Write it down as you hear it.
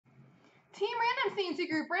Team random C&C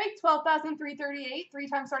group break, 12,338. 3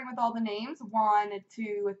 times starting with all the names. 1,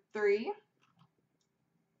 2, 3.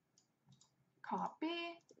 Copy.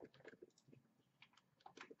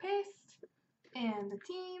 Paste. And the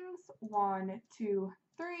teams. 1, 2,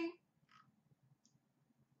 3.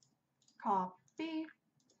 Copy.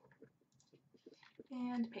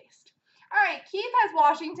 And paste. Alright, Keith has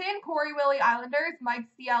Washington, Corey Willie Islanders, Mike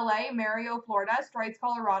CLA, Mario Florida, Strites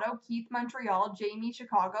Colorado, Keith Montreal, Jamie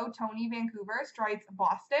Chicago, Tony Vancouver, Strites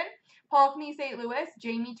Boston, Paulkney St. Louis,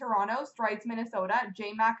 Jamie Toronto, Strites Minnesota,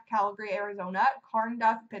 J-Mac Calgary Arizona,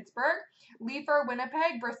 Carnduff Pittsburgh, Leafer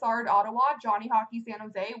Winnipeg, Brassard Ottawa, Johnny Hockey San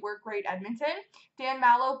Jose, Work Rate Edmonton, Dan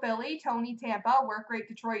Mallow Philly, Tony Tampa, Work Rate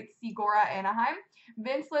Detroit, Segura Anaheim,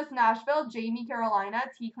 Vince Liss Nashville, Jamie Carolina,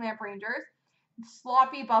 T-Clamp Rangers,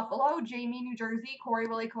 Sloppy Buffalo, Jamie New Jersey, Corey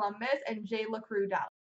Willie Columbus, and Jay LaCrue Dallas.